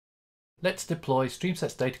Let's deploy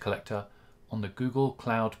StreamSets Data Collector on the Google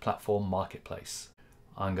Cloud Platform Marketplace.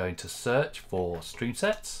 I'm going to search for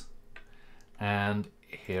StreamSets, and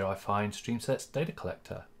here I find StreamSets Data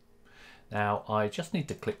Collector. Now I just need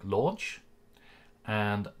to click Launch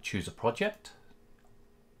and choose a project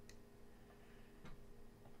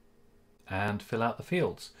and fill out the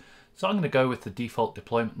fields. So I'm going to go with the default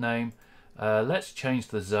deployment name. Let's change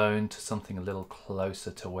the zone to something a little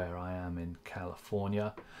closer to where I am in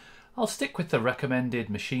California. I'll stick with the recommended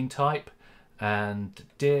machine type and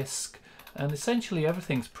disk, and essentially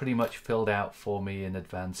everything's pretty much filled out for me in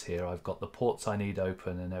advance here. I've got the ports I need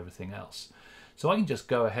open and everything else. So I can just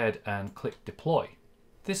go ahead and click deploy.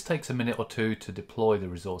 This takes a minute or two to deploy the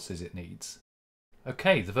resources it needs.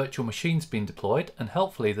 Okay, the virtual machine's been deployed, and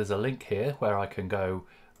helpfully there's a link here where I can go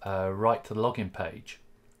right to the login page.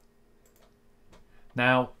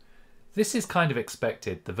 Now, this is kind of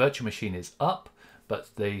expected. The virtual machine is up, but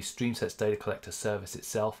the StreamSets Data Collector service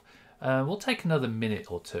itself will take another minute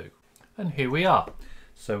or two. And here we are.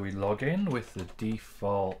 So we log in with the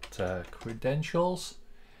default credentials,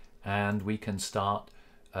 and we can start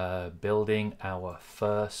building our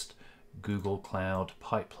first Google Cloud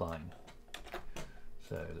pipeline.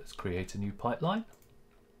 So let's create a new pipeline,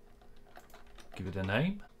 give it a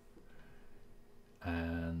name,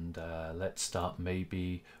 and let's start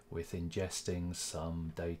maybe with ingesting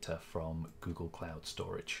some data from Google Cloud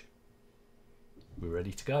Storage. We're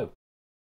ready to go.